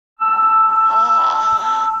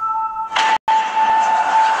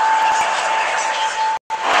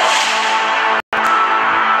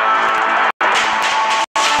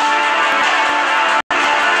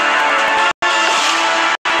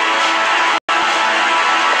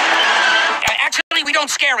don't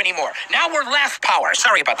scare anymore. Now we're laugh power.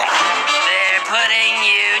 Sorry about that. They're putting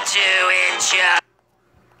you two in charge.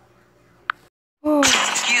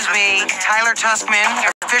 Excuse me, Tyler Tuskman,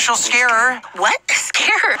 official scarer. What?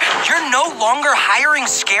 Scarer? You're no longer hiring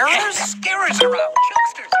scarers? Scarers are out.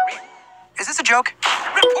 Jokesters are in. Is this a joke?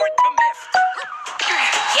 Report to Miffed.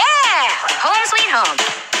 Yeah! Home sweet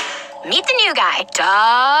home. Meet the new guy,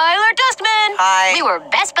 Tyler Tuskman. Hi. We were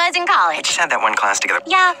best buds in We college. just had that one class together.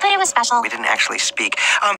 Yeah, but it was special. We didn't actually speak.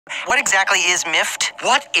 What exactly is MIFT?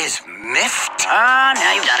 What is Miffed? Ah,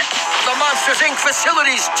 now you've done it. The Monsters, Inc.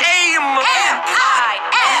 facilities team!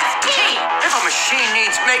 M-I-F-T! If a machine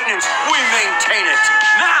needs maintenance, we maintain it.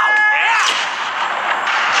 Now!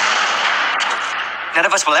 None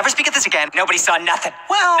of us will ever speak at this again. Nobody saw nothing.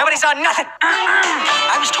 Well, Nobody saw nothing.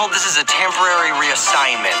 I was told this is a temporary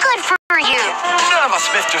reassignment. Good for you. None of us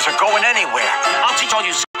Mifters are going anywhere. I'll teach all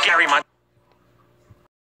you scary mon...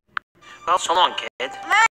 Well, so long, kid.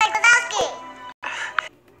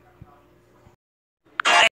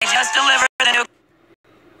 They just delivered the new...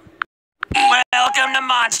 Welcome to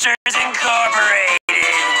Monsters Incorporated.